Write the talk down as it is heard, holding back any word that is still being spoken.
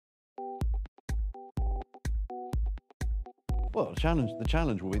Well, the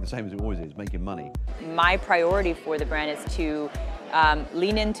challenge will be the same as it always is, making money. My priority for the brand is to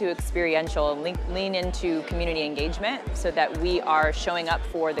lean into experiential, lean into community engagement so that we are showing up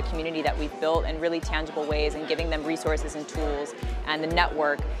for the community that we've built in really tangible ways and giving them resources and tools and the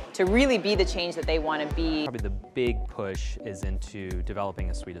network to really be the change that they want to be. Probably the big push is into developing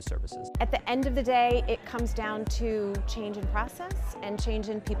a suite of services. At the end of the day, it comes down to change in process and change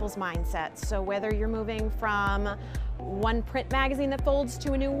in people's mindsets. So whether you're moving from one print magazine that folds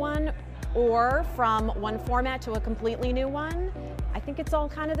to a new one, or from one format to a completely new one, I think it's all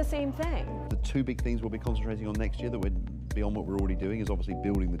kind of the same thing. The two big things we'll be concentrating on next year that we're beyond what we're already doing is obviously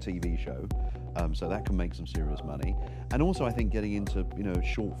building the TV show, so that can make some serious money. And also I think getting into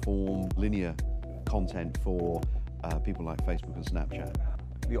short form, linear content for people like Facebook and Snapchat.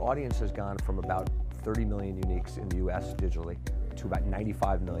 The audience has gone from about 30 million uniques in the US digitally to about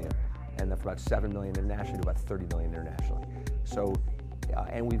 95 million, and then from about 7 million internationally to about 30 million internationally. So,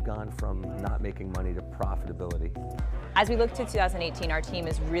 and we've gone from not making money to profitability. As we look to 2018, our team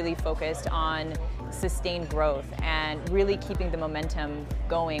is really focused on sustained growth and really keeping the momentum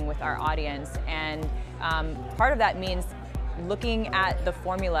going with our audience. And part of that means looking at the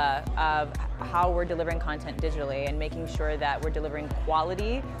formula of how we're delivering content digitally and making sure that we're delivering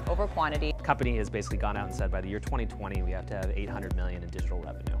quality over quantity. The company has basically gone out and said by the year 2020 we have to have 800 million in digital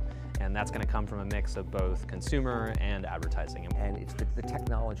revenue. And that's going to come from a mix of both consumer and advertising. And it's the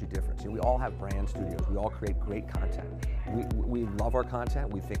technology difference. We all have brand studios. We all create great content. We love our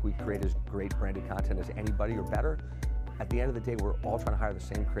content. We think we create as great branded content as anybody or better. At the end of the day, we're all trying to hire the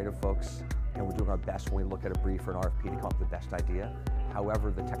same creative folks, and we're doing our best when we look at a brief or an RFP to come up with the best idea. However,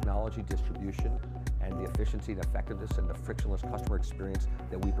 the technology distribution and the efficiency and effectiveness and the frictionless customer experience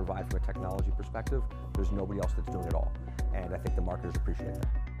that we provide from a technology perspective, there's nobody else that's doing it all. And I think the marketers appreciate that.